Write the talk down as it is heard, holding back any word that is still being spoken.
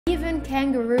even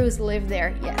kangaroos live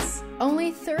there, yes.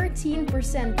 Only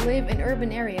 13% live in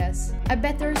urban areas. I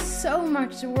bet there's so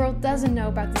much the world doesn't know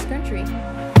about this country.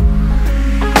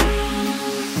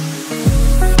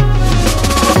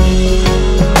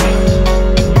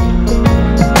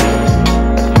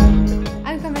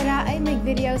 I make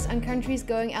videos on countries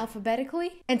going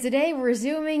alphabetically, and today we're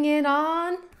zooming in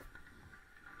on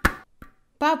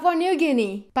Papua New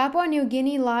Guinea. Papua New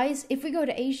Guinea lies, if we go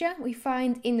to Asia, we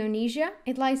find Indonesia.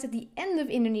 It lies at the end of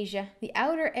Indonesia, the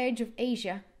outer edge of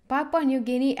Asia. Papua New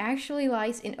Guinea actually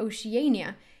lies in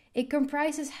Oceania. It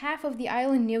comprises half of the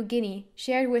island New Guinea,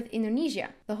 shared with Indonesia.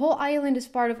 The whole island is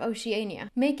part of Oceania,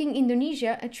 making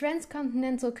Indonesia a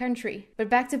transcontinental country. But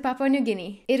back to Papua New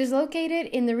Guinea. It is located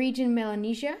in the region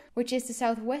Melanesia, which is the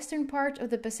southwestern part of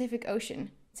the Pacific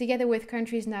Ocean, together with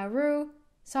countries Nauru,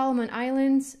 Solomon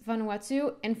Islands,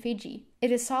 Vanuatu, and Fiji.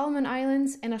 It is Solomon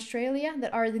Islands and Australia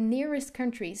that are the nearest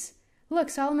countries. Look,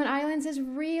 Solomon Islands is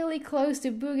really close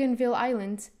to Bougainville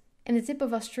Island, and the tip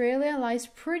of Australia lies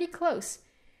pretty close.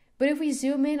 But if we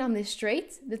zoom in on this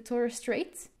strait, the Torres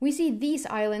Strait, we see these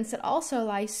islands that also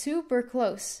lie super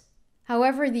close.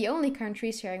 However, the only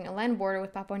country sharing a land border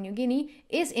with Papua New Guinea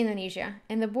is Indonesia,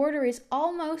 and the border is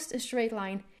almost a straight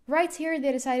line. Right here,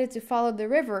 they decided to follow the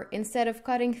river instead of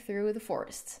cutting through the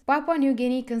forest. Papua New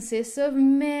Guinea consists of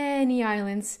many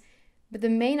islands, but the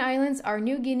main islands are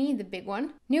New Guinea, the big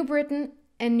one, New Britain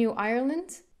and New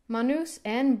Ireland, Manus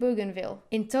and Bougainville.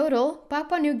 In total,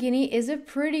 Papua New Guinea is a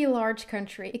pretty large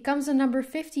country. It comes on number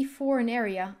 54 in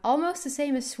area, almost the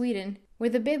same as Sweden.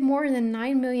 With a bit more than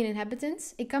 9 million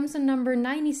inhabitants, it comes on number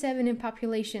 97 in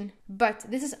population. But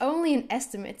this is only an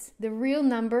estimate. The real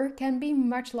number can be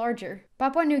much larger.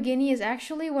 Papua New Guinea is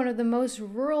actually one of the most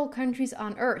rural countries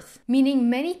on Earth,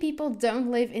 meaning many people don't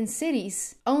live in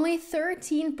cities. Only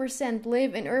 13%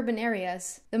 live in urban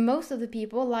areas. The most of the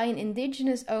people lie in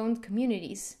indigenous-owned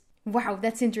communities. Wow,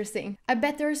 that's interesting. I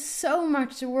bet there's so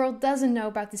much the world doesn't know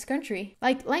about this country.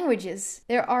 Like languages.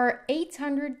 There are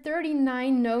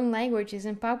 839 known languages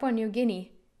in Papua New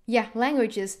Guinea. Yeah,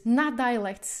 languages, not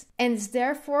dialects. And it's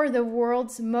therefore the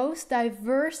world's most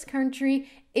diverse country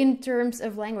in terms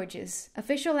of languages.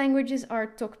 Official languages are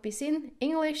Tok Pisin,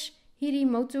 English, Hiri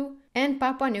Motu, and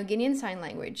Papua New Guinean Sign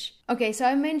Language. Okay, so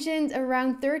I mentioned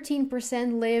around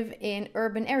 13% live in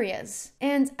urban areas.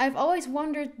 And I've always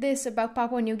wondered this about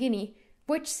Papua New Guinea.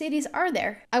 Which cities are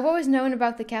there? I've always known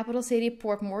about the capital city,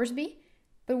 Port Moresby,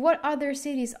 but what other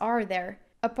cities are there?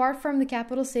 Apart from the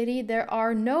capital city, there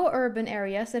are no urban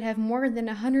areas that have more than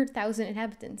 100,000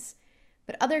 inhabitants.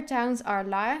 But other towns are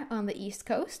Lae on the east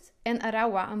coast and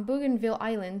Arawa on Bougainville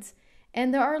Island.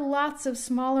 And there are lots of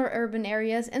smaller urban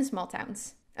areas and small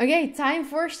towns. Okay, time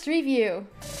for Street View.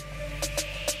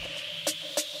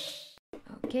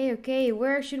 Okay,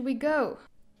 where should we go?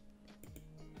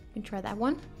 We can try that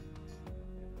one.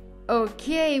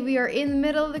 Okay, we are in the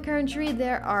middle of the country.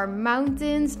 There are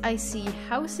mountains. I see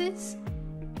houses.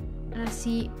 And I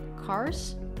see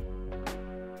cars.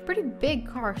 Pretty big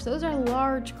cars. Those are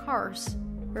large cars.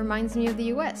 Reminds me of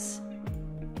the US.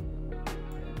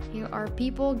 Here are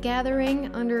people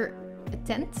gathering under a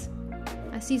tent.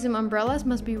 I see some umbrellas,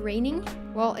 must be raining.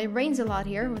 Well, it rains a lot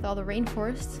here with all the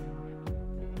rainforest.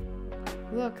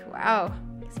 Look, wow.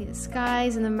 I see the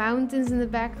skies and the mountains in the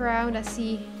background. I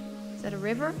see, is that a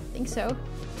river? I think so.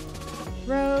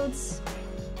 Roads.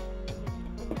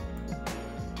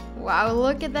 Wow,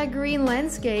 look at that green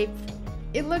landscape.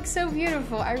 It looks so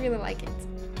beautiful. I really like it.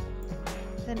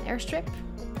 Is that an airstrip?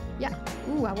 Yeah.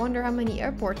 Ooh, I wonder how many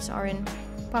airports are in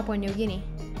Papua New Guinea.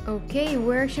 Okay,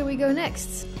 where should we go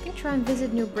next? I can try and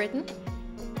visit New Britain.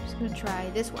 I'm just gonna try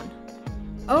this one.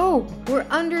 Oh, we're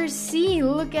under sea.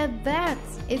 Look at that.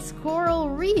 It's coral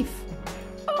reef.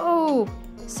 Oh,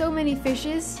 so many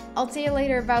fishes. I'll tell you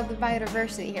later about the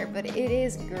biodiversity here, but it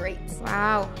is great.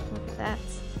 Wow, look at that.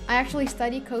 I actually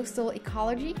study coastal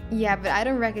ecology. Yeah, but I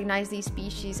don't recognize these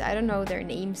species. I don't know their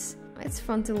names. It's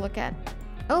fun to look at.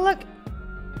 Oh, look.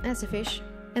 That's a fish.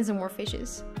 And some more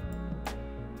fishes.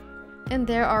 And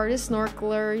there are the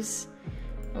snorkelers.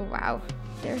 Oh, wow.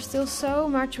 There's still so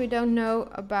much we don't know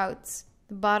about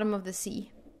the bottom of the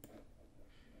sea.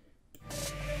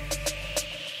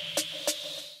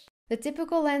 The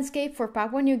typical landscape for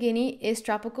Papua New Guinea is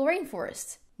tropical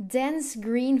rainforest. Dense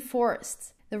green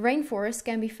forest. The rainforest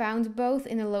can be found both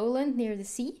in the lowland near the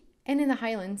sea and in the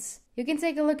highlands. You can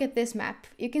take a look at this map.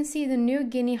 You can see the New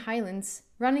Guinea highlands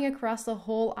running across the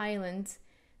whole island.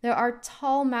 There are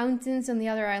tall mountains on the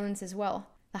other islands as well.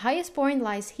 The highest point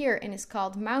lies here and is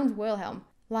called Mount Wilhelm,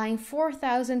 lying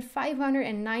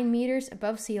 4,509 meters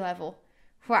above sea level.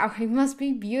 Wow, it must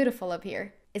be beautiful up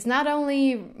here. It's not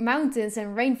only mountains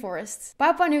and rainforests.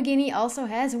 Papua New Guinea also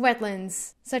has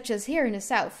wetlands, such as here in the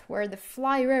south, where the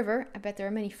Fly River, I bet there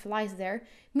are many flies there,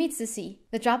 meets the sea.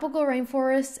 The tropical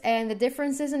rainforests and the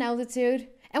differences in altitude,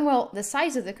 and well, the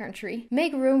size of the country,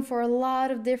 make room for a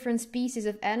lot of different species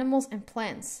of animals and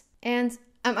plants. And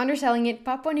I'm underselling it,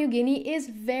 Papua New Guinea is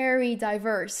very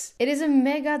diverse. It is a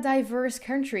mega diverse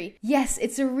country. Yes,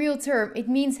 it's a real term. It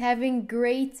means having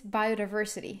great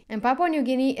biodiversity. And Papua New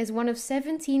Guinea is one of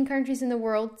 17 countries in the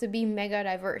world to be mega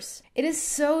diverse. It is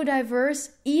so diverse,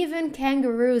 even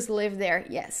kangaroos live there,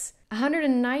 yes.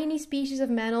 190 species of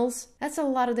mammals, that's a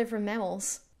lot of different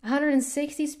mammals.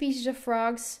 160 species of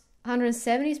frogs,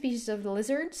 170 species of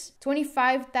lizards,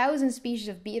 25,000 species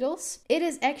of beetles. It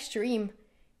is extreme.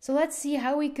 So let's see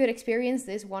how we could experience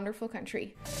this wonderful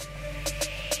country.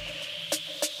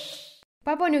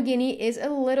 Papua New Guinea is a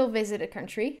little visited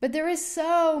country, but there is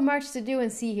so much to do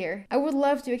and see here. I would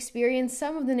love to experience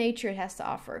some of the nature it has to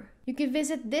offer. You can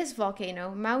visit this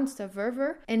volcano, Mount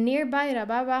Stavurver, and nearby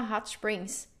Rababa Hot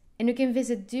Springs. And you can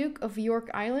visit Duke of York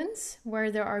Islands,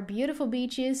 where there are beautiful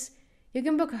beaches. You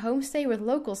can book a homestay with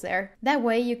locals there. That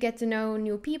way you get to know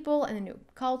new people and a new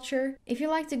culture. If you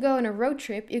like to go on a road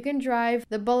trip, you can drive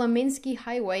the Bolominski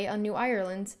Highway on New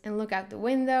Ireland and look out the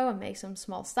window and make some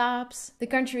small stops. The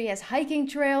country has hiking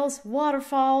trails,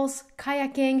 waterfalls,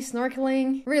 kayaking,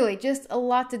 snorkeling. Really, just a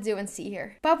lot to do and see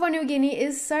here. Papua New Guinea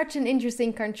is such an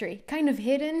interesting country, kind of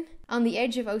hidden on the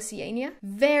edge of Oceania,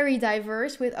 very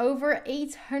diverse with over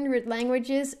 800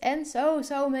 languages and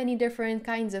so many different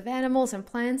kinds of animals and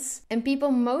plants, and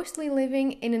people mostly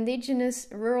living in indigenous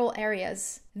rural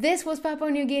areas. This was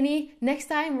Papua New Guinea. Next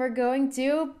time we're going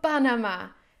to Panama.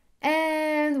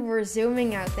 And we're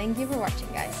zooming out. Thank you for watching,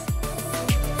 guys.